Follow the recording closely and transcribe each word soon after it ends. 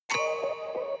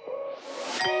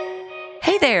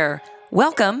there.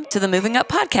 Welcome to the Moving Up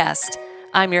Podcast.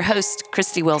 I'm your host,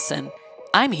 Christy Wilson.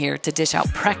 I'm here to dish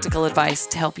out practical advice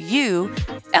to help you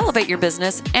elevate your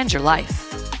business and your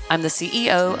life. I'm the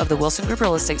CEO of the Wilson Group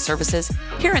Real Estate Services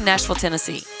here in Nashville,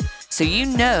 Tennessee. So you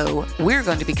know we're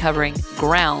going to be covering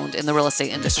ground in the real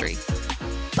estate industry.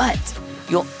 But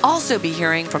you'll also be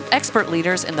hearing from expert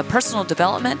leaders in the personal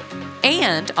development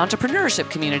and entrepreneurship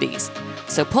communities.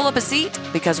 So pull up a seat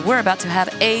because we're about to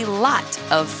have a lot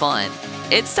of fun.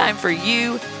 It's time for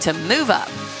you to move up.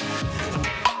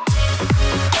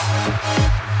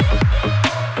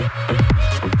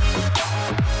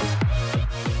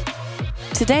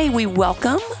 Today we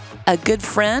welcome a good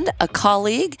friend, a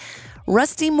colleague,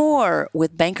 Rusty Moore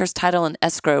with Bankers Title and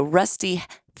Escrow. Rusty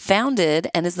founded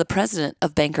and is the president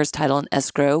of Bankers Title and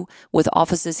Escrow with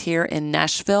offices here in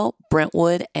Nashville,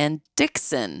 Brentwood, and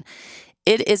Dixon.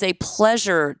 It is a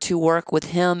pleasure to work with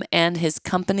him and his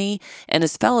company and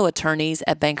his fellow attorneys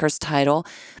at Bankers Title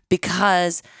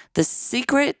because the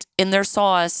secret in their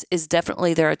sauce is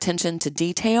definitely their attention to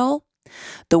detail,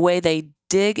 the way they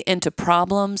dig into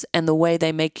problems, and the way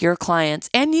they make your clients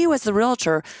and you as the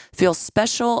realtor feel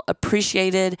special,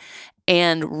 appreciated,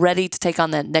 and ready to take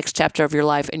on that next chapter of your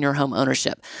life in your home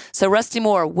ownership. So Rusty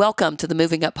Moore, welcome to the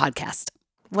Moving Up Podcast.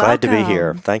 Glad to be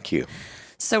here. Thank you.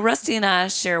 So Rusty and I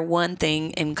share one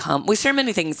thing in common. We share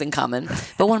many things in common,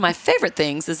 but one of my favorite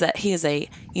things is that he is a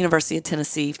University of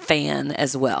Tennessee fan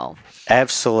as well.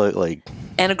 Absolutely.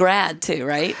 And a grad too,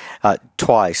 right?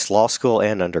 Twice, law school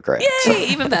and undergrad. Yay,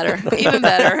 even better, even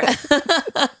better.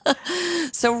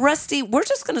 So Rusty, we're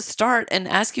just going to start and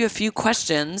ask you a few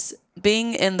questions.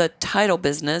 Being in the title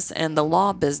business and the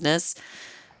law business,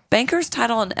 Bankers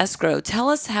Title and Escrow,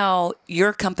 tell us how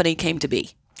your company came to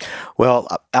be. Well,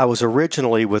 I was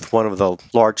originally with one of the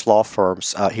large law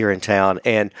firms here in town,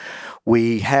 and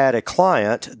we had a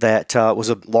client that was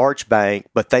a large bank,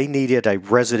 but they needed a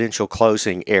residential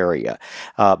closing area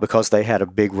because they had a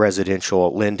big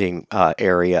residential lending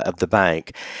area of the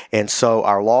bank. And so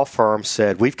our law firm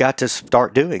said, we've got to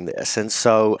start doing this. And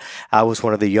so I was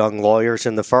one of the young lawyers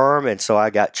in the firm, and so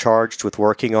I got charged with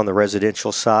working on the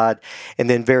residential side. And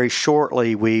then very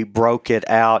shortly, we broke it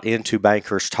out into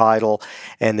Bankers Title.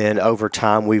 And then over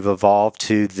time, we've evolved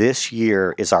to this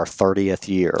year is our 30th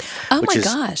year, which is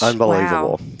unbelievable.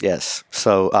 Wow. Yes.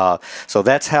 So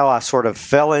that's how I sort of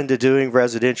fell into doing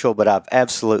residential, but I've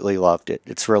absolutely loved it.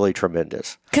 It's really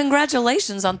tremendous.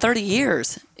 Congratulations on 30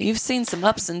 years. You've seen some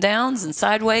ups and downs and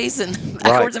sideways and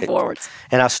backwards and forwards.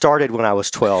 And I started when I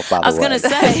was 12, by the way. I was going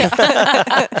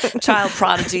to say, child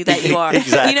prodigy that you are.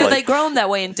 Exactly. You know, they grow them that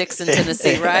way in Dixon,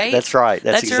 Tennessee, right? That's right.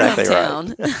 That's exactly your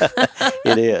hometown. Right.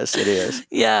 It is.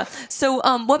 Yeah. So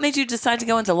what made you decide to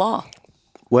go into law?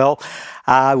 Well,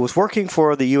 I was working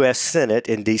for the U.S. Senate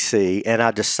in D.C., and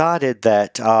I decided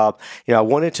that I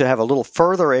wanted to have a little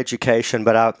further education,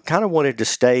 but I kind of wanted to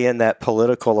stay in that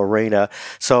political arena.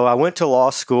 So I went to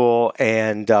law school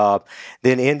and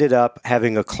then ended up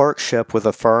having a clerkship with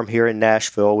a firm here in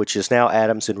Nashville, which is now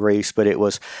Adams and Reese, but it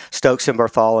was Stokes and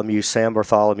Bartholomew, Sam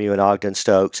Bartholomew, and Ogden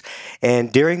Stokes.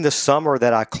 And during the summer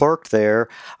that I clerked there,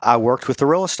 I worked with the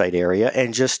real estate area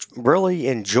and just really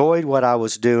enjoyed what I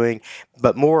was doing,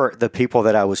 but more the people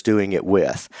that I was doing it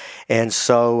with. And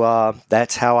so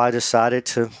that's how I decided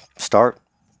to start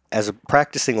as a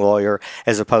practicing lawyer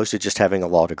as opposed to just having a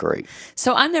law degree.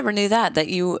 So I never knew that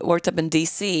you worked up in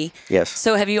D.C. Yes.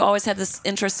 So have you always had this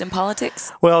interest in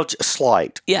politics? Well,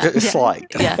 slight. Yeah. Slight.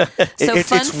 Yeah. So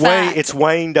it's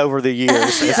waned over the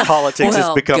years as politics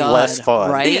has become less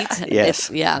fun. Right? Yeah.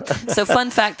 Yes. So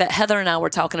fun fact that Heather and I were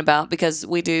talking about, because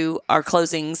we do our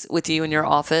closings with you in your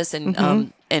office,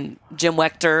 and and Jim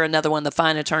Wechter, another one of the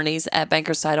fine attorneys at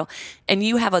Bankers Title, and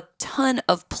you have a ton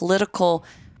of political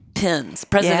pins,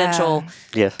 presidential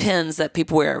pins that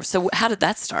people wear. So how did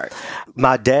that start?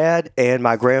 My dad and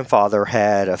my grandfather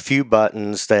had a few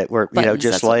buttons that were,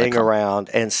 just laying around.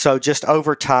 And so just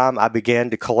over time, I began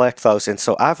to collect those. And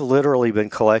so I've literally been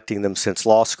collecting them since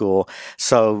law school.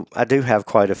 So I do have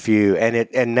quite a few.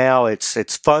 And now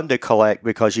it's fun to collect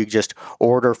because you just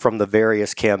order from the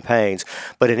various campaigns.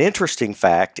 But an interesting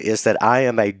fact is that I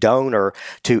am a donor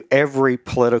to every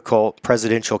political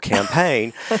presidential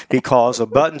campaign because a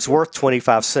button's worth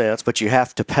 25 cents, but you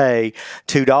have to pay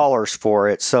 $2 for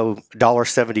it. So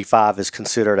 $1.75 is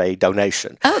considered a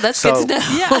donation. Oh, that's good to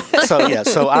know.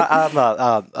 So I'm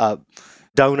a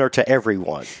donor to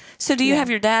everyone. So do you have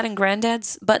your dad and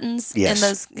granddad's buttons Yes. in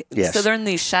those? Yes. So they're in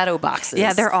these shadow boxes.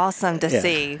 Yeah, they're awesome to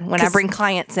see. When I bring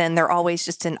clients in, they're always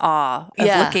just in awe of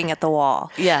looking at the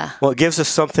wall. Yeah. Well, it gives us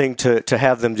something to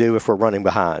have them do if we're running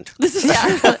behind. This is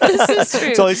true. This is true.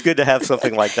 It's always good to have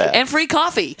something like that. And free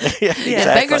coffee. Yeah, At exactly.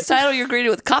 Banker's Title, you're greeted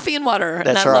with coffee and water. That's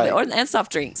and I love right. it. And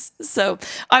soft drinks. So, all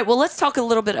right, well, let's talk a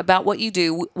little bit about what you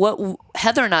do. What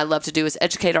Heather and I love to do is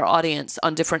educate our audience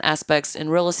on different aspects in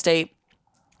real estate,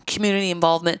 community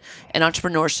involvement, and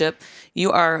entrepreneurship.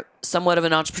 You are somewhat of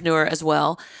an entrepreneur as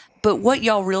well. But what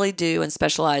y'all really do and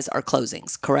specialize are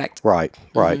closings, correct? Right.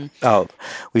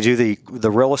 We do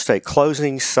the real estate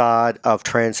closing side of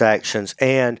transactions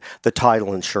and the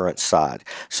title insurance side.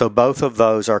 So both of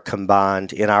those are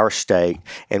combined in our state,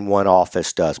 and one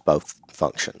office does both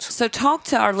functions. So talk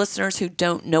to our listeners who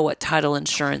don't know what title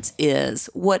insurance is.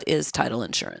 What is title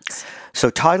insurance? So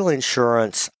title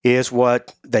insurance is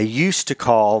what they used to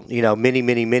call,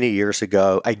 many years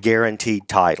ago, a guaranteed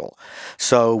title.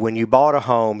 So when you bought a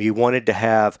home, you wanted to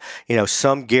have,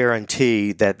 some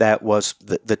guarantee that was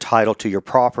the title to your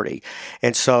property.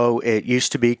 And so it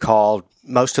used to be called,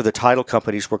 most of the title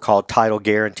companies were called title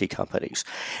guarantee companies.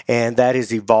 And that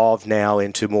has evolved now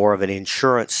into more of an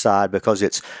insurance side because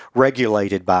it's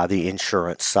regulated by the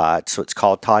insurance side. So it's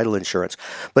called title insurance.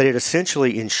 But it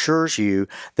essentially insures you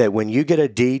that when you get a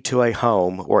deed to a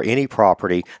home or any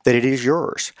property, that it is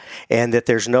yours and that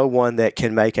there's no one that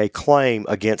can make a claim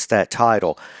against that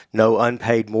title. No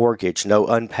unpaid mortgage, no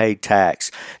unpaid tax,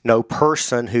 no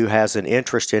person who has an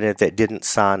interest in it that didn't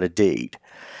sign a deed.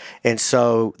 And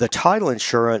so the title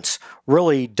insurance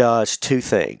really does two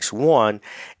things. One,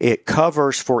 it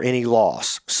covers for any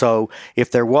loss. So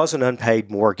if there was an unpaid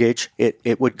mortgage,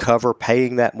 it would cover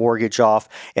paying that mortgage off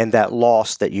and that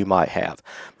loss that you might have.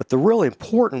 But the real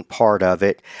important part of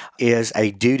it is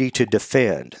a duty to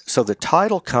defend. So the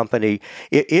title company,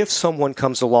 if someone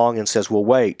comes along and says, well,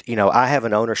 wait, I have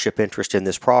an ownership interest in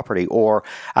this property or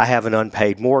I have an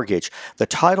unpaid mortgage, the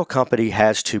title company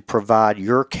has to provide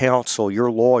your counsel,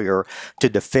 your lawyer, to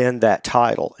defend that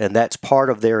title. And that's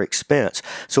part of their expense.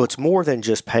 So it's more than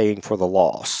just paying for the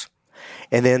loss.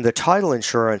 And then the title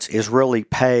insurance is really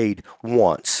paid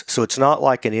once. So it's not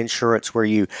like an insurance where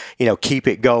you keep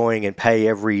it going and pay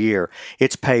every year.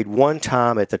 It's paid one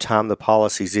time at the time the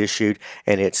policy's issued,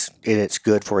 and it's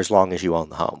good for as long as you own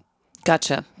the home.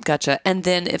 Gotcha. And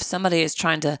then if somebody is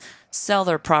trying to sell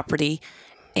their property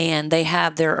and they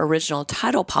have their original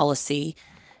title policy,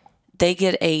 they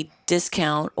get a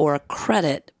discount or a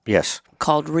credit. Yes.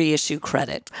 Called reissue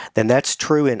credit. Then that's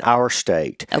true in our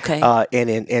state. Okay.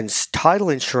 And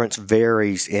title insurance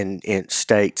varies in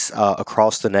states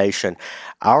across the nation.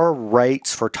 Our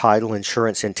rates for title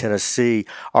insurance in Tennessee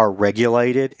are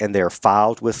regulated and they're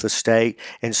filed with the state,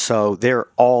 and so they're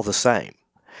all the same.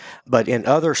 But in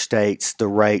other states, the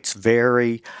rates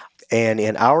vary. And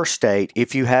in our state,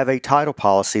 if you have a title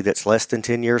policy that's less than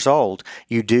 10 years old,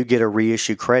 you do get a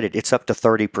reissue credit. It's up to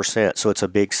 30%, so it's a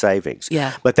big savings.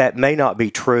 Yeah. But that may not be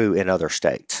true in other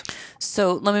states.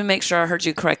 So let me make sure I heard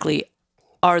you correctly.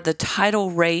 Are the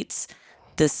title rates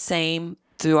the same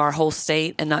through our whole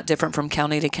state and not different from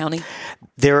county to county?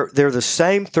 They're the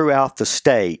same throughout the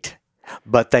state,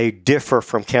 but they differ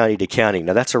from county to county.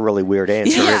 Now, that's a really weird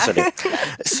answer, isn't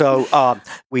it? So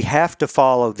we have to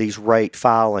follow these rate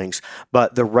filings,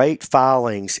 but the rate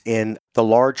filings in the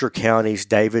larger counties,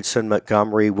 Davidson,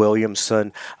 Montgomery,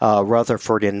 Williamson,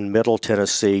 Rutherford, and Middle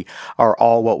Tennessee, are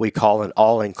all what we call an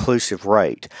all-inclusive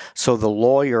rate. So the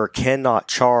lawyer cannot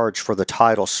charge for the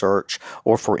title search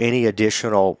or for any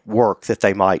additional work that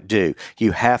they might do.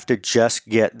 You have to just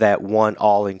get that one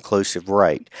all-inclusive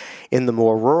rate. In the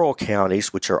more rural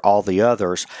counties, which are all the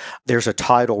others, there's a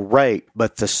title rate,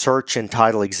 but the search and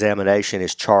title examination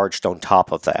is charged on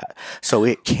top of that. So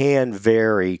it can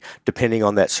vary depending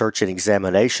on that search and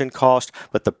examination cost,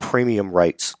 but the premium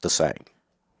rate's the same.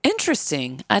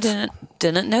 Interesting. I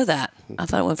didn't know that. I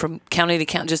thought it went from county to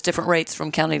county, just different rates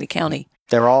from county to county.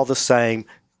 They're all the same,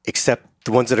 except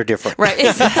the ones that are different. Right.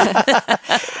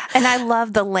 And I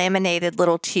love the laminated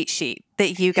little cheat sheet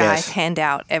that you guys hand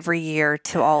out every year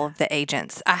to all of the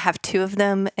agents. I have 2 of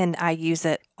them, and I use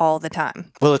it all the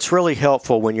time. Well, it's really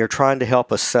helpful when you're trying to help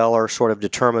a seller sort of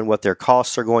determine what their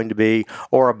costs are going to be,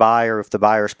 or a buyer, if the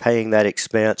buyer's paying that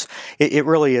expense. It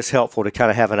really is helpful to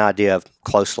kind of have an idea of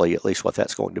closely at least what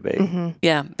that's going to be. Mm-hmm.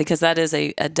 Yeah, because that is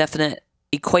a definite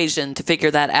equation to figure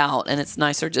that out, and it's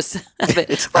nicer just to have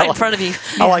it right in front of you.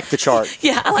 I like the chart.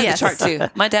 Yeah, I like the chart too.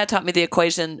 My dad taught me the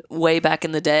equation way back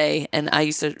in the day, and I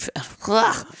used to,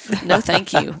 no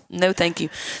thank you. No thank you.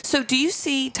 So do you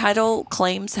see title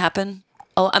claims happen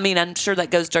Oh, I mean, I'm sure that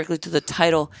goes directly to the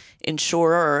title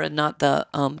insurer and not the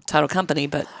title company,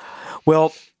 but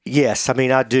Well, yes. I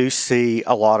mean, I do see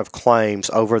a lot of claims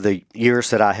over the years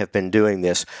that I have been doing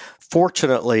this.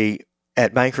 Fortunately,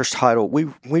 at Bankers Title, we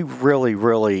really,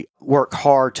 really work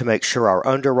hard to make sure our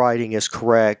underwriting is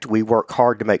correct. We work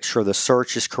hard to make sure the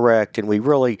search is correct, and we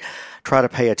really try to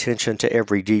pay attention to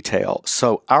every detail.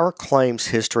 So our claims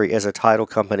history as a title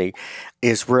company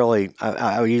is really,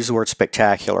 I use the word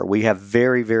spectacular. We have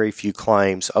very, very few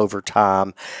claims over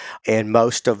time, and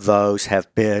most of those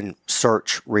have been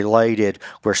search related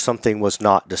where something was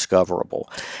not discoverable.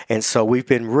 And so we've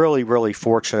been really, really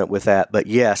fortunate with that. But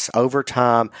yes, over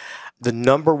time, the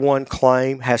number one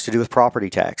claim has to do with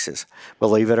property taxes,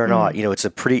 believe it or not. You know, it's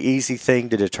a pretty easy thing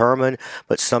to determine,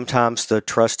 but sometimes the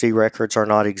trustee records are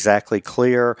not exactly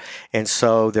clear, and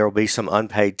so there will be some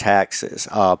unpaid taxes.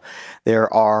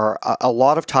 There are a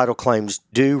lot of title claims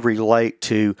do relate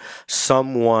to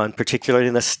someone, particularly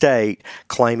in the state,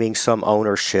 claiming some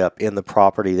ownership in the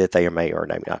property that they may or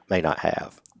may not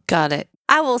have. got it.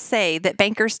 I will say that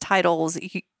Bankers Titles,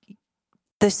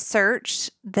 the search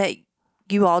that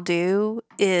you all do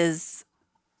is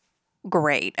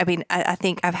great. I mean, I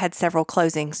think I've had several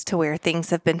closings to where things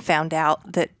have been found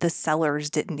out that the sellers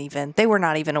they were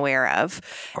not even aware of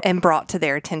and brought to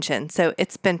their attention. So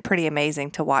it's been pretty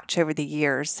amazing to watch over the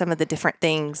years some of the different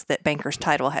things that Bankers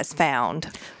Title has found.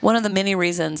 One of the many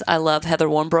reasons I love Heather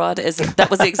Warmbrod is that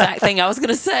was the exact thing I was going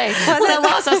to say. When I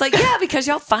lost, I was like, yeah, because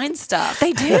y'all find stuff.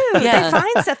 They do. Yeah. They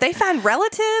find stuff. They find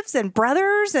relatives and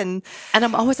brothers and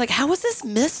I'm always like, how was this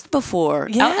missed before?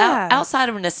 Yeah. Outside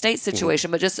of an estate situation,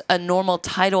 but just a normal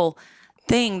title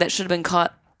thing that should have been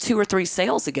caught 2 or 3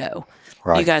 sales ago.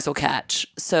 Right. You guys will catch.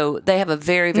 So they have a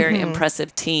very, very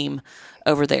impressive team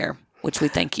over there, which we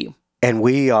thank you. And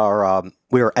we are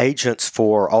agents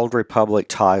for Old Republic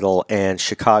Title and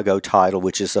Chicago Title,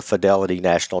 which is a Fidelity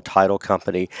National Title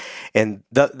Company. And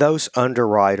those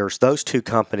underwriters, those two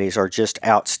companies are just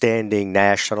outstanding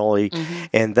nationally.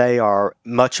 And they are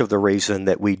much of the reason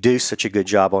that we do such a good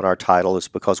job on our title is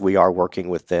because we are working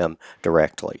with them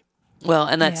directly. Well,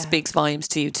 and that speaks volumes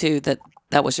to you, too,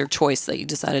 that was your choice that you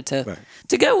decided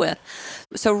to go with.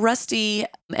 So Rusty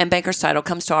and Bankers Title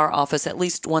comes to our office at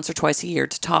least once or twice a year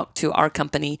to talk to our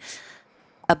company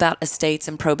about estates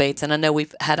and probates. And I know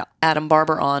we've had Adam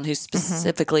Barber on, who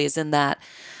specifically is in that.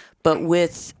 But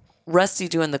with Rusty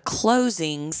doing the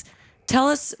closings, tell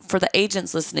us, for the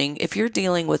agents listening, if you're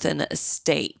dealing with an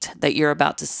estate that you're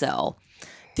about to sell,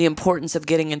 the importance of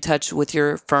getting in touch with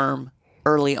your firm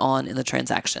early on in the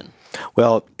transaction.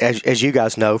 Well, as you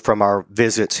guys know from our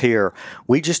visits here,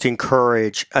 we just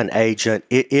encourage an agent,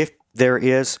 if there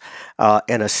is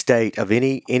an estate of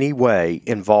any way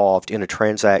involved in a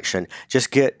transaction,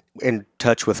 just get in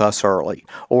touch with us early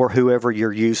or whoever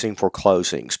you're using for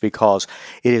closings, because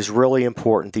it is really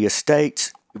important. The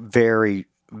estates vary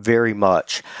very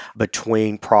much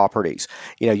between properties.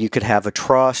 You know, you could have a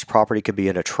trust, property could be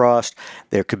in a trust.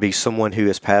 There could be someone who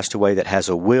has passed away that has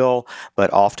a will,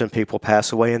 but often people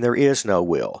pass away and there is no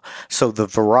will. So the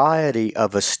variety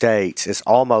of estates is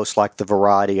almost like the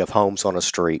variety of homes on a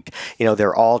street. You know,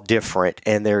 they're all different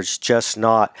and there's just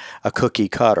not a cookie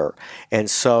cutter. And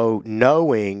so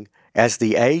knowing as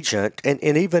the agent and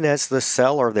even as the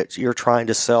seller that you're trying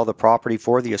to sell the property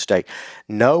for the estate,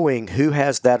 knowing who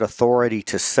has that authority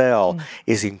to sell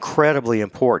is incredibly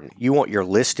important. You want your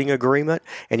listing agreement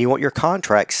and you want your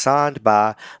contract signed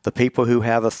by the people who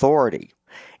have authority.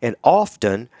 And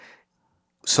often,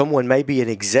 someone may be an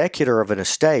executor of an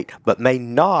estate, but may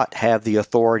not have the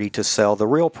authority to sell the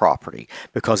real property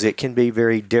because it can be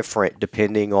very different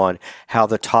depending on how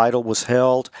the title was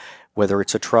held, whether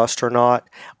it's a trust or not,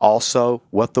 also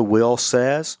what the will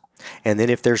says, and then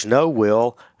if there's no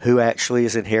will, who actually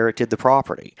has inherited the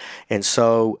property. And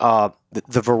so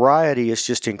the variety is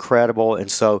just incredible, and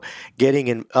so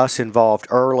getting us involved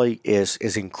early is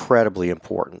incredibly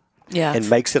important. Yeah. And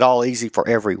makes it all easy for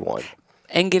everyone.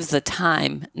 And gives the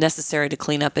time necessary to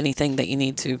clean up anything that you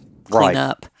need to clean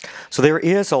up. So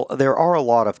there are a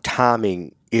lot of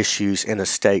timing issues in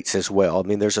estates as well. I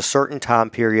mean, there's a certain time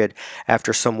period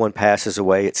after someone passes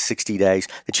away, it's 60 days,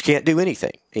 that you can't do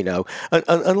anything, you know,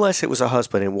 unless it was a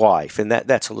husband and wife, and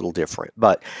that's a little different.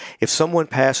 But if someone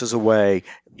passes away,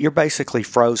 you're basically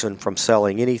frozen from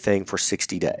selling anything for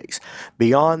 60 days.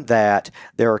 Beyond that,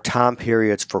 there are time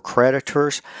periods for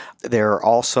creditors. There are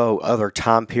also other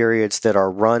time periods that are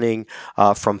running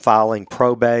from filing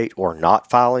probate or not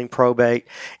filing probate.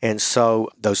 And so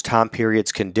those time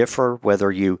periods can differ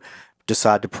whether you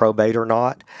decide to probate or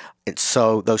not. And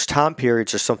so those time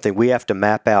periods are something we have to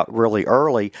map out really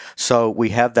early so we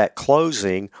have that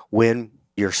closing when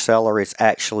your seller is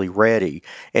actually ready,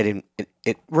 and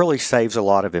it really saves a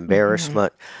lot of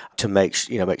embarrassment to make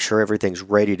sure everything's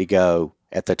ready to go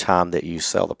at the time that you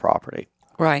sell the property.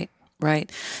 Right,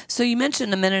 right. So you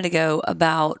mentioned a minute ago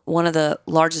about one of the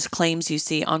largest claims you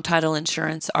see on title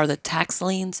insurance are the tax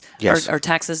liens Yes. or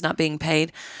taxes not being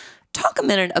paid. Talk a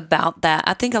minute about that.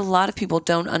 I think a lot of people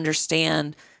don't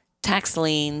understand tax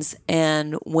liens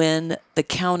and when the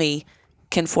county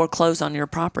can foreclose on your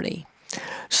property.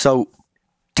 So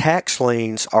tax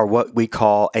liens are what we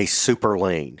call a super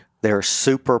lien. They're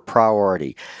super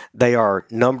priority. They are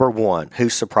number one.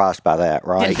 Who's surprised by that,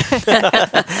 right?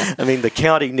 I mean, the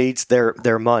county needs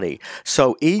their money.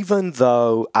 So even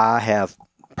though I have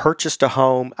purchased a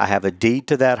home, I have a deed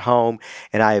to that home,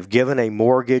 and I have given a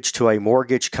mortgage to a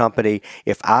mortgage company,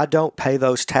 if I don't pay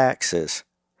those taxes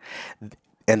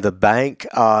and the bank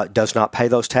does not pay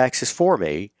those taxes for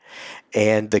me,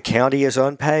 and the county is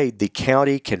unpaid, the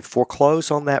county can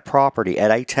foreclose on that property at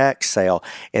a tax sale,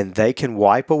 and they can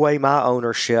wipe away my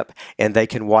ownership, and they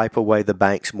can wipe away the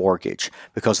bank's mortgage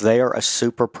because they are a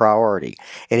super priority.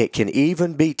 And it can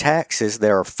even be taxes that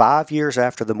are 5 years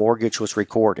after the mortgage was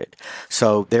recorded.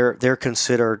 So they're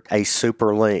considered a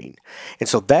super lien. And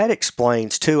so that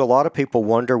explains, too, a lot of people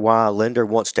wonder why a lender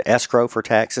wants to escrow for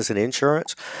taxes and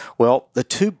insurance. Well, the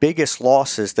two biggest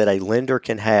losses that a lender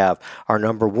can have are,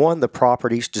 number one, the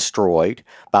property's destroyed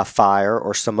by fire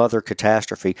or some other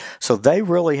catastrophe. So they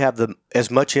really have as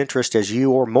much interest as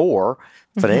you or more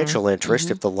financial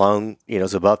interest. If the loan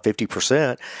is above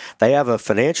 50%, they have a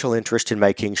financial interest in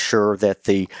making sure that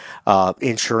the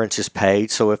insurance is paid.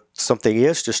 So if something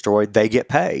is destroyed, they get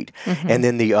paid. And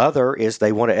then the other is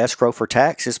they want to escrow for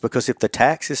taxes, because if the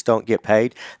taxes don't get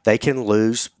paid, they can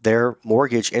lose their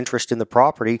mortgage interest in the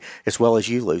property as well as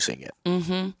you losing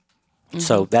it.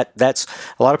 So that's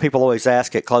a lot of people always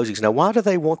ask at closings, now, why do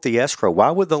they want the escrow? Why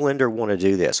would the lender want to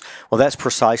do this? Well, that's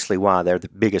precisely why. They're the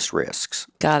biggest risks.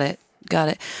 Got it.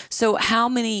 So how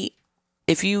many,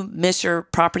 if you miss your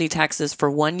property taxes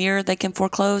for 1 year, they can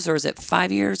foreclose, or is it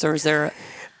 5 years, or is there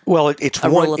Well, it's a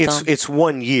one. rule of thumb? It's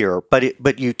 1 year,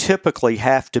 but you typically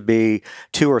have to be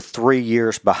 2 or 3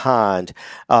 years behind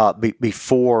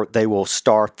before they will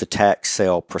start the tax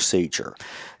sale procedure.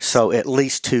 So at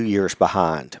least 2 years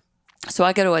behind. So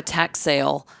I go to a tax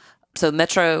sale. So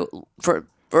Metro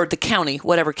or the county,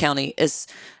 whatever county, is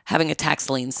having a tax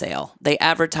lien sale. They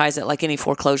advertise it like any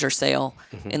foreclosure sale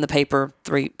in the paper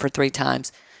for three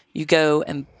times. You go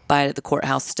and buy it at the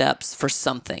courthouse steps for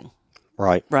something,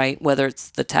 Right. whether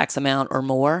it's the tax amount or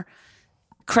more.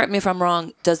 Correct me if I'm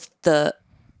wrong. Does the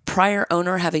prior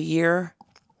owner have a year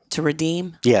to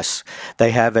redeem? Yes,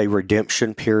 they have a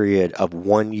redemption period of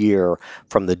 1 year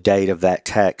from the date of that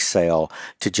tax sale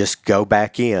to just go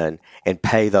back in and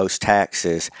pay those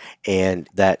taxes, and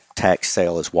that tax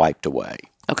sale is wiped away.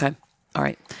 Okay. All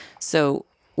right. So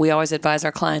we always advise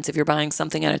our clients, if you're buying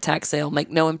something at a tax sale, make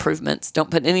no improvements. Don't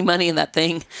put any money in that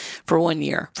thing for 1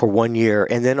 year. For 1 year.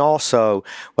 And then also,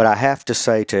 what I have to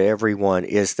say to everyone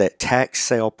is that tax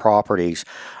sale properties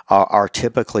are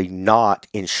typically not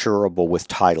insurable with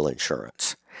title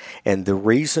insurance. And the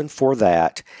reason for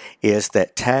that is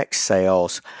that tax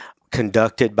sales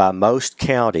conducted by most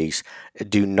counties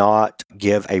do not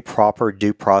give a proper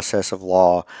due process of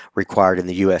law required in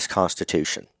the U.S.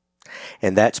 Constitution.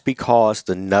 And that's because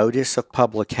the notice of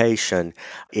publication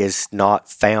is not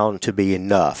found to be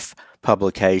enough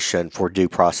publication for due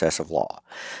process of law.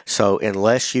 So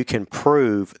unless you can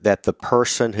prove that the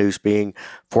person who's being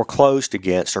foreclosed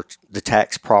against, or the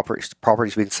tax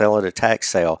property's being sold at a tax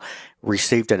sale,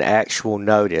 received an actual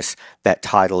notice, that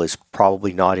title is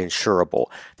probably not insurable.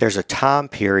 There's a time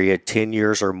period, 10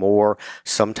 years or more.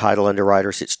 Some title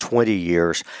underwriters, it's 20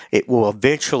 years. It will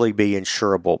eventually be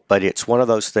insurable, but it's one of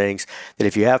those things that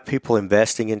if you have people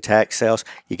investing in tax sales,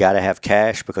 you got to have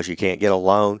cash, because you can't get a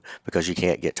loan, because you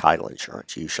can't get title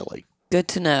insurance usually. Good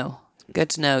to know.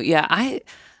 Yeah,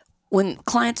 when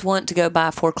clients want to go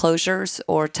buy foreclosures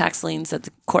or tax liens at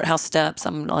the courthouse steps,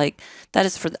 I'm like, that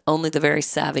is for only the very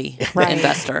savvy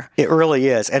investor. It really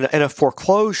is. And a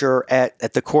foreclosure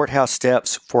at the courthouse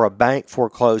steps for a bank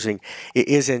foreclosing, it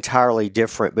is entirely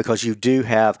different, because you do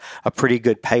have a pretty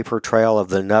good paper trail of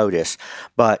the notice.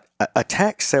 But a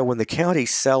tax sale, when the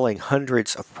county's selling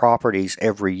hundreds of properties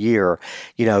every year,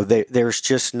 there's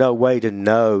just no way to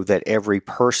know that every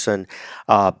person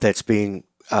that's being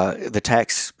the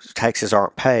taxes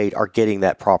aren't paid are getting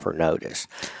that proper notice.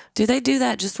 Do they do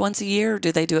that just once a year, or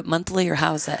do they do it monthly, or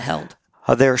how is that held?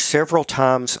 There are several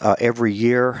times every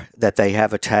year that they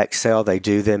have a tax sale. They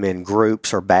do them in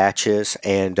groups or batches,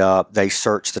 and they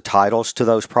search the titles to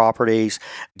those properties.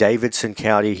 Davidson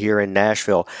County here in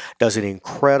Nashville does an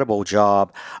incredible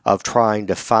job of trying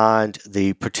to find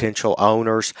the potential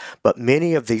owners, but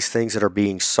many of these things that are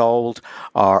being sold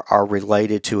are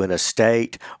related to an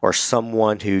estate or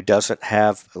someone who doesn't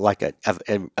have like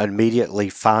an immediately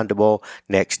findable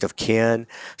next of kin.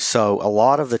 So a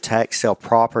lot of the tax sale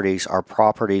properties are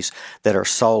properties that are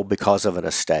sold because of an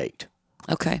estate.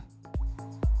 Okay.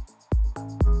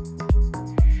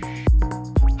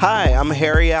 Hi, I'm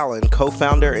Harry Allen,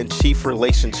 co-founder and chief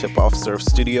relationship officer of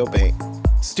Studio Bank.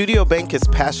 Studio Bank is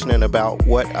passionate about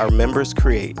what our members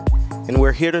create, and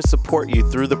we're here to support you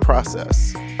through the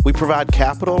process. We provide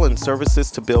capital and services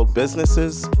to build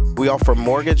businesses. We offer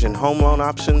mortgage and home loan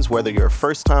options, whether you're a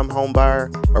first-time home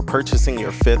buyer or purchasing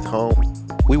your fifth home.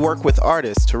 We work with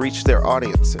artists to reach their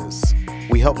audiences.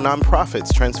 We help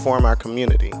nonprofits transform our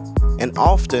community. And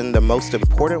often, the most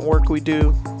important work we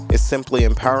do is simply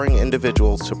empowering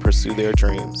individuals to pursue their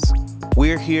dreams.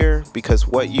 We're here because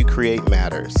what you create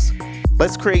matters.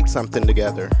 Let's create something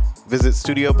together. Visit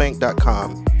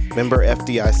studiobank.com. Member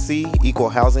FDIC, equal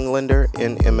housing lender,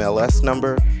 NMLS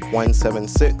number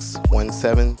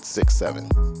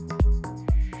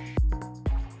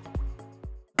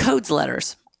 1761767. Codes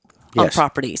letters on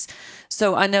properties.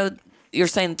 So I know you're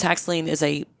saying the tax lien is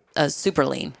a super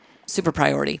lien, super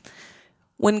priority.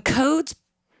 When codes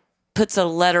puts a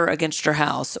letter against your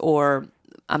house, or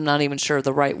I'm not even sure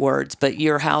the right words, but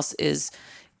your house is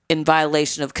in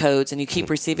violation of codes and you keep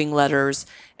receiving letters,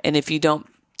 and if you don't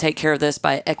take care of this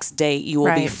by X date, you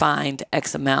will be fined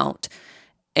X amount.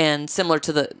 And similar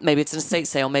to maybe it's an estate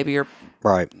sale, maybe you're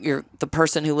the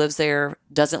person who lives there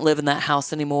doesn't live in that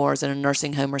house anymore, is in a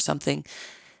nursing home or something.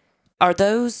 Are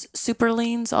those super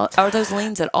liens? Are those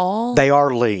liens at all? They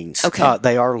are liens. Okay.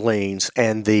 They are liens,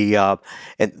 and the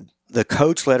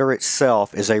codes letter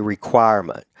itself is a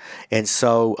requirement. And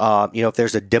so, if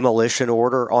there's a demolition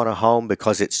order on a home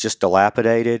because it's just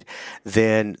dilapidated,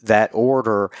 then that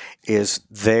order is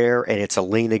there and it's a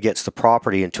lien against the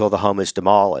property until the home is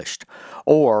demolished.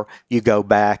 Or you go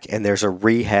back and there's a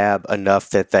rehab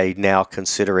enough that they now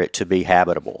consider it to be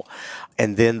habitable.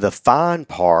 And then the fine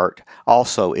part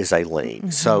also is a lien.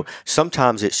 Mm-hmm. So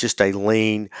sometimes it's just a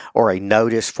lien or a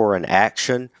notice for an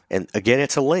action. And again,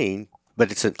 it's a lien,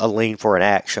 but it's a lien for an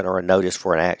action or a notice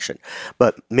for an action.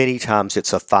 But many times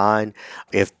it's a fine.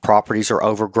 If properties are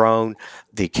overgrown,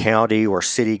 the county or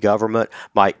city government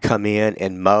might come in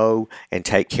and mow and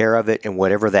take care of it, and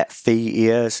whatever that fee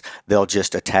is, they'll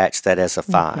just attach that as a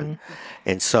fine. Mm-hmm.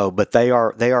 And so, but they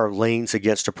are liens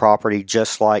against a property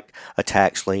just like a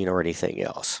tax lien or anything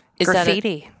else. Is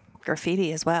graffiti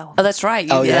as well. Oh, that's right.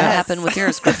 That happened with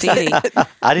yours, graffiti.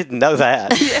 I didn't know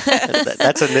that. Yes.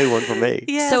 That's a new one for me.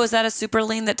 Yes. So is that a super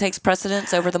lien that takes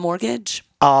precedence over the mortgage?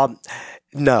 No.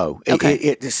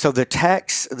 Okay. So the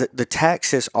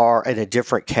taxes are in a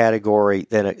different category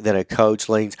than a codes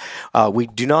liens. We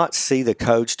do not see the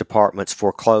codes departments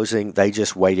foreclosing. They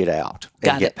just wait it out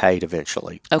and get paid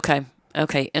eventually. Okay.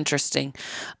 Interesting.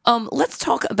 Let's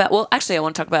talk about, I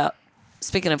want to talk about,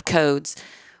 speaking of codes,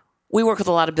 we work with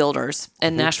a lot of builders,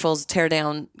 and mm-hmm. Nashville's tear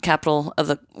down capital of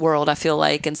the world, I feel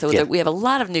like. And so we have a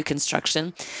lot of new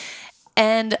construction.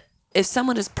 And if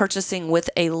someone is purchasing with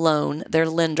a loan, their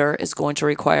lender is going to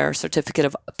require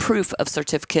proof of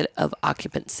certificate of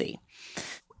occupancy.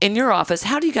 In your office,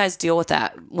 how do you guys deal with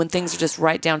that when things are just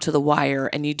right down to the wire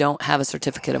and you don't have a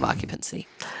certificate of occupancy?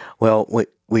 Well,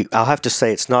 I'll have to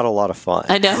say it's not a lot of fun.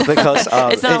 I know, because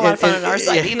it's not a lot of fun on our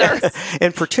side either.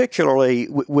 And particularly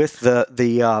with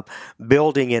the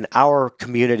building in our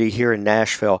community here in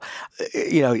Nashville,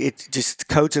 it just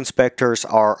codes inspectors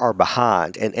are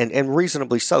behind, and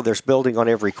reasonably so. There's building on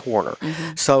every corner,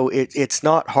 mm-hmm. so it's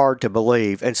not hard to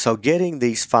believe. And so getting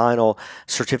these final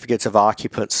certificates of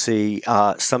occupancy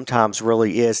sometimes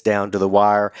really is down to the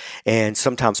wire, and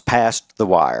sometimes past the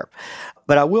wire.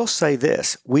 But I will say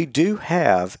this, we do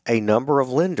have a number of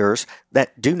lenders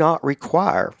that do not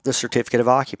require the certificate of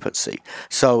occupancy.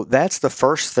 So that's the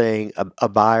first thing a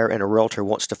buyer and a realtor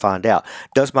wants to find out.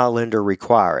 Does my lender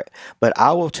require it? But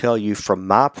I will tell you from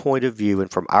my point of view and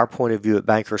from our point of view at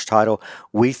Bankers Title,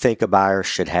 we think a buyer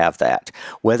should have that.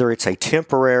 Whether it's a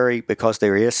temporary, because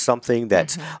there is something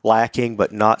that's mm-hmm. lacking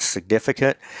but not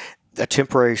significant, a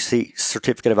temporary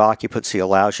certificate of occupancy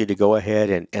allows you to go ahead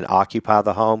and occupy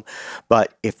the home.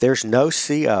 But if there's no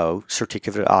CO,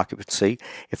 certificate of occupancy,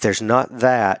 if there's not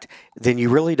that, then you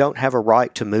really don't have a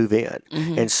right to move in.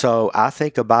 And so I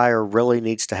think a buyer really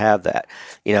needs to have that.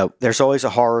 There's always a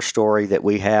horror story that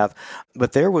we have,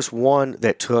 but there was one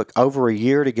that took over a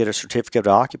year to get a certificate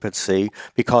of occupancy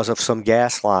because of some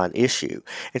gas line issue.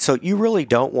 And so you really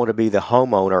don't want to be the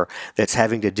homeowner that's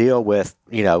having to deal with,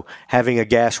 having a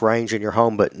gas range in your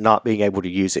home but not being able to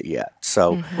use it yet.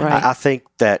 So Right. I think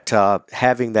that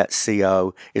having that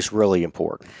CO is really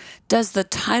important. Does the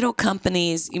title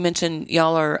companies, you mentioned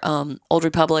y'all are Old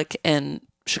Republic and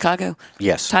Chicago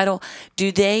Yes. Title,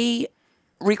 do they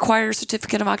require a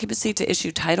certificate of occupancy to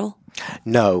issue title?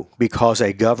 No, because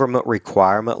a government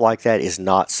requirement like that is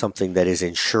not something that is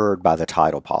insured by the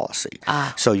title policy.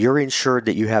 So you're insured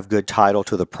that you have good title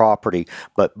to the property,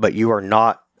 but you are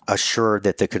not assured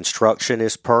that the construction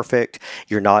is perfect.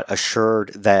 You're not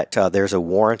assured that there's a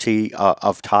warranty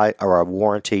or a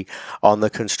warranty on the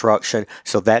construction.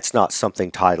 So that's not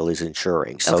something title is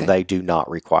insuring. So Okay. they do not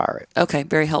require it. Okay,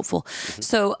 very helpful.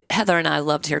 So Heather and I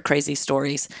love to hear crazy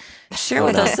stories. Share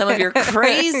with us some of your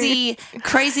crazy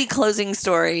closing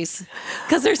stories,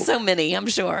 because there's so many, I'm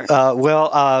sure.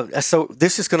 So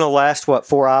this is going to last,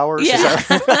 4 hours? Yeah. Is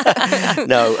that-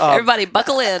 No. Everybody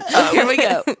buckle in. Here we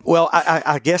go. Well,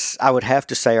 I guess I would have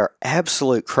to say our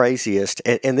absolute craziest,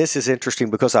 and this is interesting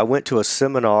because I went to a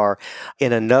seminar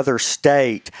in another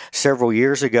state several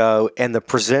years ago, and the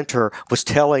presenter was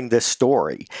telling this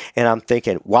story. And I'm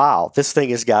thinking, wow, this thing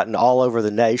has gotten all over the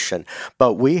nation.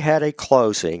 But we had a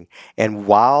closing, and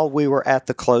while we were at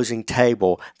the closing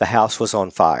table, the house was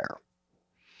on fire.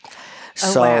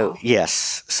 So, wow.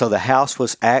 yes. So the house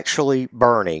was actually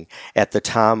burning at the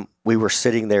time we were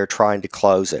sitting there trying to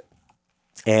close it.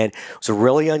 And it was a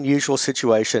really unusual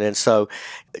situation. And so,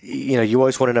 you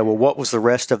always want to know, well, what was the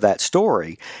rest of that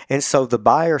story? And so the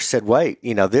buyer said, wait,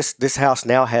 this house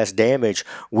now has damage.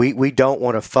 We don't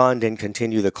want to fund and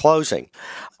continue the closing.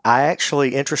 I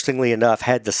actually, interestingly enough,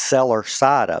 had the seller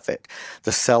side of it.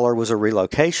 The seller was a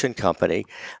relocation company.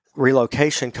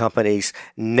 Relocation companies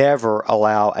never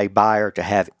allow a buyer to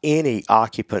have any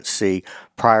occupancy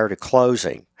prior to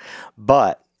closing.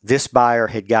 But this buyer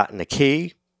had gotten a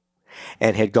key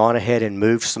and had gone ahead and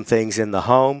moved some things in the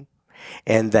home,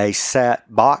 and they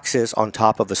sat boxes on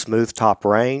top of a smooth top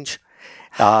range,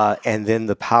 and then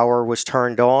the power was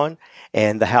turned on,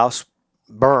 and the house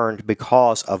burned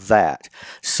because of that.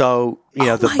 So,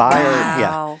 the buyer,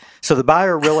 Wow. So the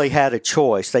buyer really had a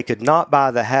choice. They could not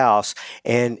buy the house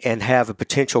and have a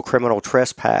potential criminal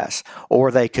trespass,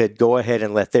 or they could go ahead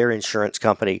and let their insurance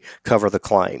company cover the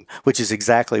claim, which is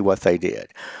exactly what they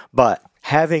did. But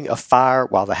having a fire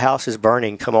while the house is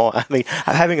burning, come on. I mean,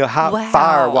 having a Wow.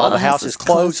 fire while the the house house is is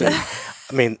closing.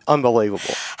 closing,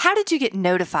 unbelievable. How did you get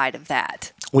notified of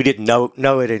that? We didn't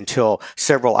know it until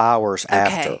several hours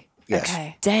after. Yes.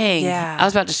 Okay. Dang. Yeah. I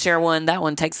was about to share one. That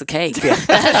one takes the cake.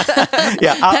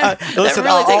 Yeah, listen,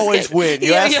 really I takes always care. win.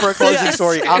 You Yeah, ask yeah. for a closing Yeah,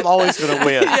 story, sure. I'm always going to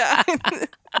win. Yeah.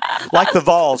 Like the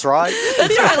Vols, right?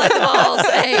 That's right, like the balls.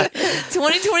 Hey,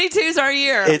 2022 is our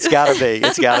year. It's got to be.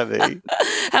 It's got to be.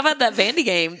 How about that Vandy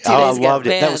game 2 I days ago? loved it.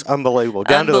 That Man. was unbelievable.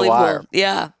 Down to the wire.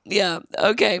 Yeah.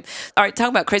 Okay. All right.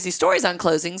 Talking about crazy stories on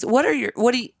closings.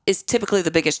 What is typically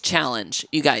the biggest challenge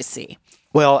you guys see?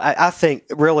 Well, I think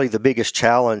really the biggest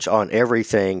challenge on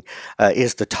everything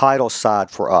is the title side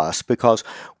for us, because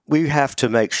we have to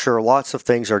make sure lots of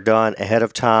things are done ahead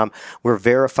of time. We're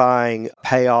verifying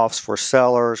payoffs for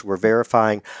sellers. We're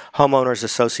verifying homeowners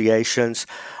associations.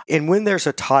 And when there's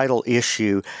a title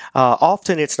issue,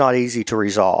 often it's not easy to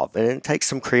resolve. And it takes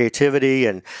some creativity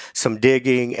and some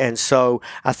digging. And so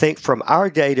I think from our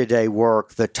day-to-day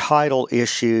work, the title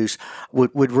issues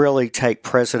would really take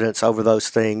precedence over those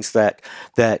things that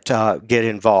get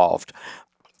involved.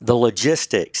 The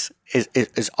logistics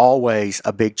is always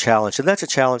a big challenge. And that's a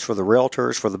challenge for the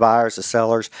realtors, for the buyers, the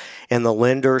sellers, and the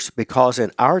lenders, because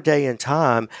in our day and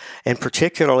time, and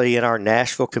particularly in our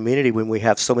Nashville community, when we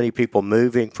have so many people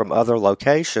moving from other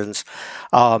locations,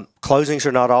 closings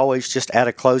are not always just at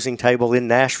a closing table in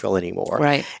Nashville anymore.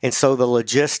 Right. And so the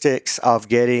logistics of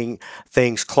getting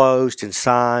things closed and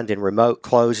signed and remote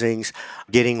closings,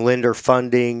 getting lender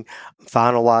funding,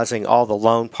 finalizing all the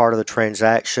loan part of the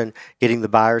transaction, getting the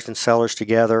buyers and sellers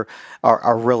together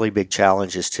are really big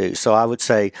challenges too. So I would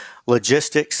say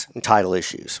logistics and title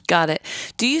issues. Got it.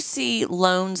 Do you see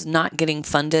loans not getting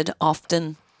funded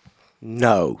often?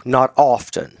 No, not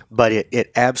often, but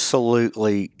it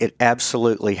absolutely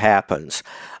happens.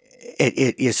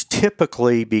 It is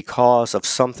typically because of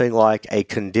something like a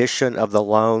condition of the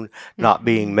loan not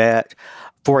being met.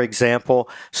 For example,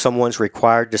 someone's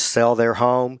required to sell their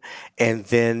home and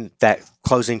then that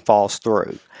closing falls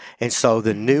through. And so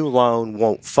the new loan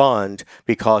won't fund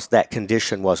because that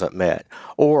condition wasn't met.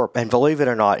 And believe it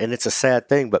or not, and it's a sad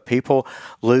thing, but people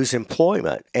lose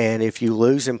employment. And if you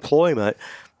lose employment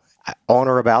on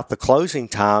or about the closing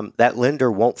time, that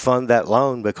lender won't fund that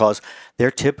loan because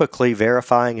they're typically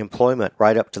verifying employment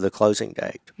right up to the closing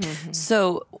date. Mm-hmm.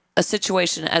 So a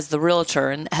situation as the realtor,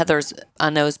 and Heather's, I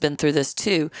know, has been through this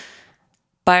too,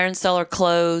 buyer and seller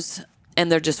close, and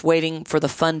they're just waiting for the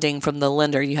funding from the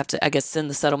lender. You have to, I guess, send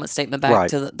the settlement statement back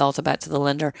to the ALTA back to the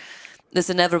lender. This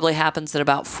inevitably happens at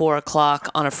about 4:00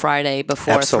 on a Friday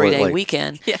before Absolutely. a 3-day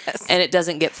weekend. Yes. And it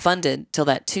doesn't get funded till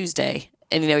that Tuesday.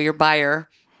 And, your buyer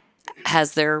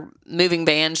has their moving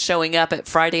van showing up at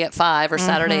Friday at 5 or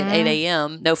Saturday at 8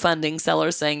 a.m. No funding.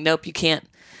 Sellers saying, nope, you can't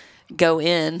go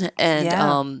in.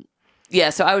 And,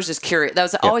 so I was just curious. That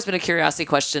was always been a curiosity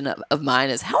question of mine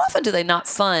is how often do they not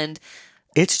fund?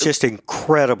 It's just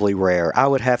incredibly rare. I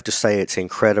would have to say it's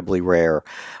incredibly rare.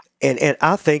 And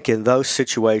I think in those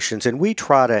situations, and we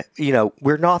try to,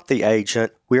 we're not the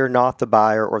agent, we're not the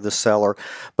buyer or the seller,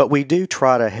 but we do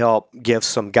try to help give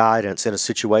some guidance in a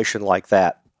situation like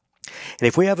that. And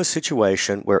if we have a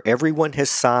situation where everyone has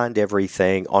signed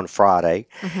everything on Friday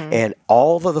and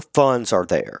all of the funds are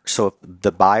there, so if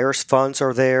the buyer's funds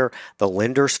are there, the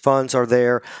lender's funds are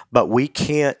there, but we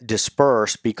can't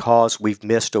disperse because we've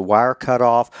missed a wire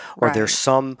cutoff or there's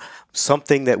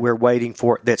something that we're waiting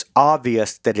for that's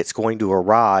obvious that it's going to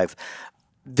arrive,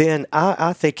 then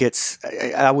I think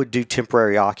I would do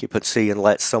temporary occupancy and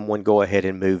let someone go ahead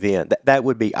and move in. That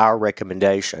would be our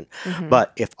recommendation.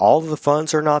 But if all of the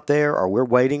funds are not there, or we're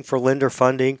waiting for lender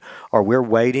funding, or we're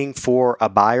waiting for a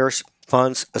buyer's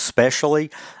funds especially,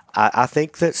 I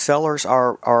think that sellers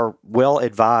are well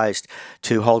advised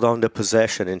to hold on to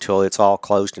possession until it's all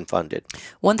closed and funded.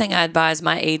 One thing I advise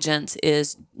my agents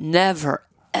is never,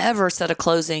 ever set a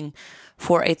closing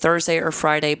for a Thursday or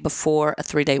Friday before a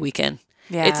 3-day weekend.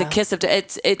 Yeah. It's a kiss of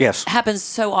death. It happens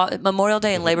so often. Memorial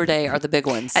Day and Labor Day are the big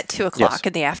ones. At 2:00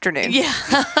 in the afternoon. Yeah.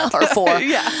 Or 4.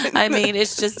 Yeah. I mean,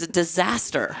 it's just a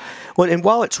disaster. Well, and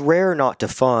while it's rare not to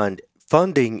fund,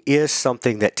 funding is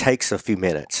something that takes a few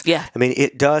minutes. Yeah. I mean,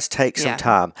 it does take some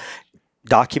time.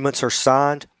 Documents are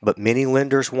signed, but many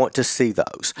lenders want to see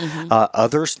those.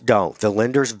 Others don't. The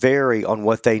lenders vary on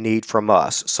what they need from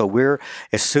us. So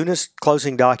as soon as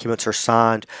closing documents are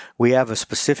signed, we have a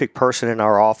specific person in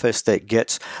our office that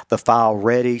gets the file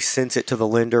ready, sends it to the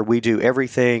lender. We do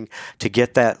everything to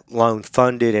get that loan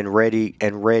funded and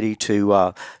ready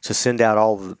to send out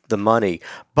all the money.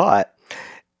 But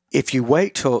if you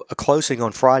wait till a closing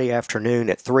on Friday afternoon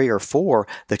at 3 or 4,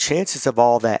 the chances of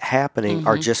all that happening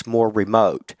are just more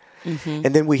remote.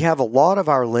 And then we have a lot of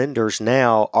our lenders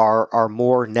now are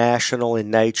more national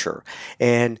in nature.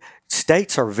 And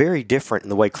states are very different in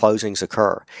the way closings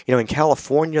occur. In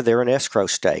California, they're an escrow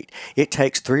state. It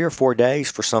takes 3 or 4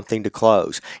 days for something to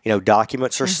close.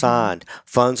 Documents are signed,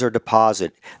 funds are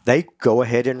deposited. They go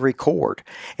ahead and record.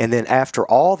 And then after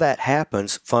all that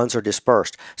happens, funds are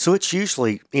dispersed. So it's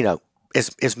usually,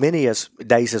 as many as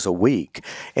days as a week,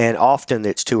 and often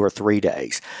it's 2 or 3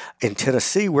 days. In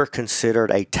Tennessee, we're considered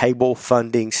a table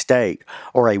funding state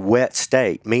or a wet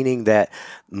state, meaning that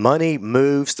money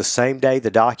moves the same day the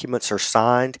documents are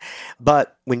signed.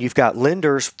 But when you've got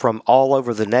lenders from all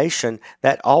over the nation,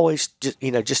 that always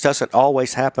just doesn't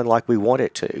always happen like we want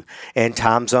it to, and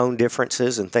time zone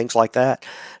differences and things like that.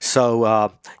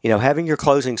 So having your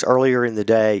closings earlier in the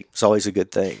day is always a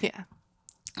good thing. Yeah.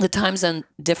 The time zone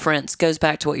difference goes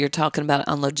back to what you're talking about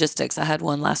on logistics. I had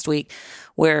one last week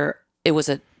where it was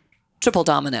a triple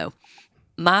domino.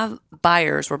 My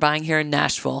buyers were buying here in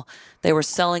Nashville. They were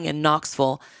selling in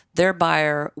Knoxville. Their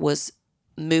buyer was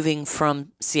moving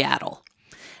from Seattle.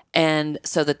 And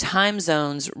so the time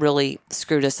zones really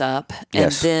screwed us up.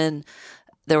 And then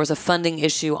there was a funding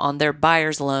issue on their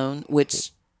buyer's loan,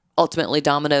 which ultimately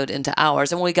dominoed into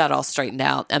ours, and we got all straightened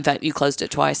out. In fact, you closed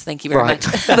it twice. Thank you very much.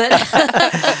 But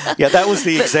that was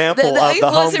the example of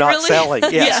the home not selling.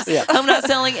 Yes, home not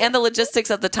selling, and the logistics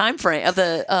of the time frame of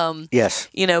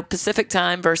the Pacific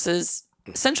time versus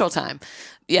Central time.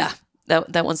 Yeah.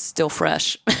 That one's still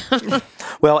fresh.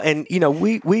 Well, and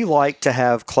we like to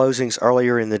have closings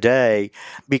earlier in the day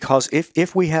because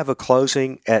if we have a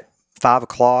closing at 5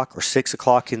 o'clock or 6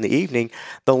 o'clock in the evening,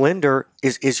 the lender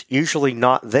is usually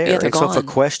not there. Yeah, and so if a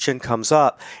question comes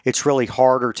up, it's really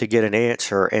harder to get an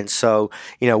answer. And so,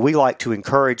 we like to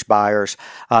encourage buyers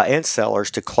and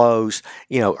sellers to close,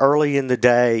 early in the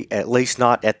day, at least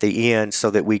not at the end,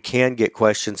 so that we can get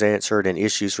questions answered and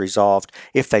issues resolved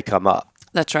if they come up.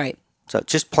 That's right. So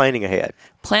just planning ahead.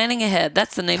 Planning ahead.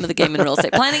 That's the name of the game in real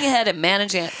estate. Planning ahead and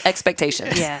managing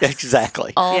expectations. Yes.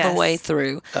 Exactly. All Yes. the way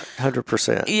through.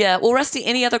 100%. Yeah. Well, Rusty,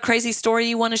 any other crazy story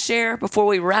you want to share before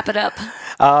we wrap it up?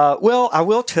 Well, I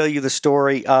will tell you the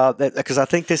story because I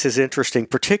think this is interesting,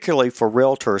 particularly for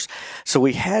realtors. So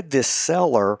we had this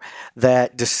seller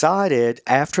that decided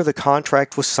after the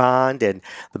contract was signed and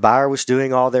the buyer was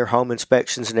doing all their home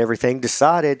inspections and everything,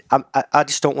 decided, I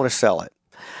just don't want to sell it.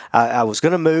 I was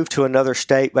going to move to another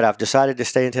state, but I've decided to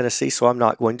stay in Tennessee, so I'm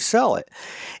not going to sell it.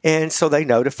 And so they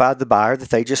notified the buyer that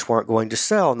they just weren't going to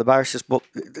sell. And the buyer says, well,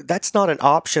 that's not an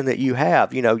option that you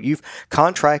have. You know, you've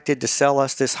contracted to sell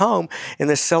us this home. And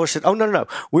the seller said, oh, no.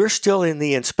 We're still in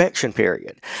the inspection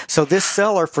period. So this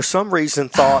seller, for some reason,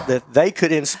 thought that they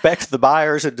could inspect the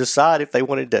buyers and decide if they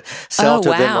wanted to sell to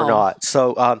them or not.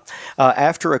 So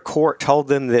after a court told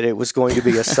them that it was going to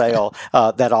be a sale,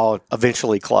 that all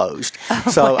eventually closed.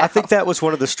 So I think that was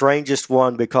one of the strangest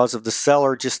one because of the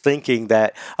seller just thinking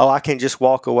that, oh, I can just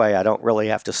walk away. I don't really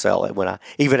have to sell it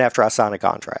even after I sign a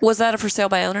contract. Was that a for sale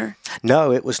by owner?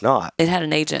 No, it was not. It had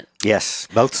an agent. Yes,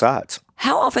 both sides.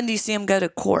 How often do you see them go to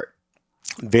court?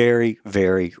 Very,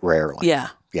 very rarely. Yeah.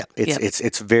 Yeah,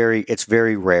 it's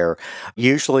very rare.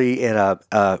 Usually in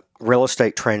a real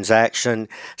estate transaction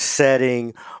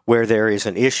setting where there is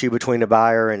an issue between a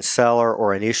buyer and seller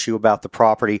or an issue about the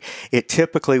property, it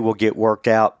typically will get worked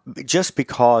out just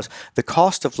because the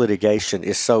cost of litigation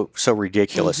is so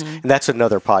ridiculous. And that's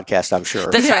another podcast, I'm sure.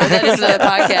 That's right. That is another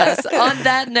podcast. On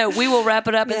that note, we will wrap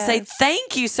it up and say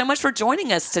thank you so much for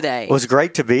joining us today. It was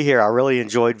great to be here. I really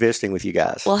enjoyed visiting with you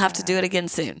guys. We'll have to do it again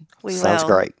soon. We Sounds will.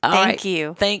 great. All Thank right.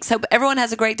 you. Thanks. Hope everyone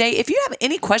has a great day. If you have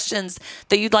any questions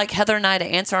that you'd like Heather and I to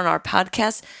answer on our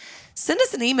podcast, send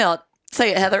us an email. Say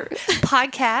it, Heather.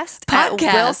 Podcast at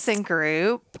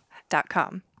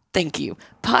wilsongroup.com. Thank you.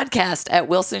 Podcast at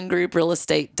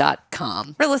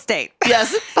wilsongrouprealestate.com. Real estate.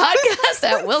 Yes, podcast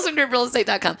at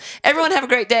wilsongrouprealestate.com. Everyone have a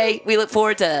great day. We look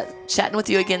forward to chatting with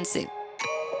you again soon.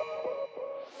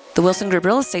 The Wilson Group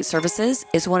Real Estate Services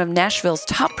is one of Nashville's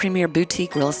top premier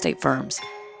boutique real estate firms.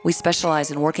 We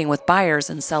specialize in working with buyers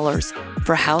and sellers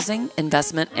for housing,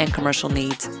 investment, and commercial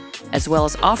needs, as well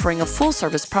as offering a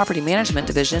full-service property management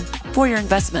division for your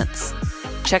investments.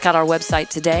 Check out our website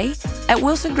today at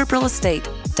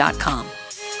wilsongrouprealestate.com.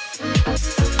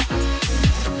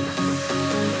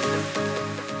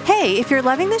 Hey, if you're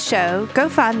loving the show, go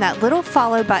find that little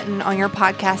follow button on your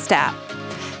podcast app.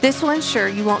 This will ensure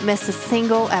you won't miss a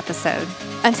single episode.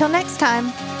 Until next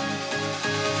time.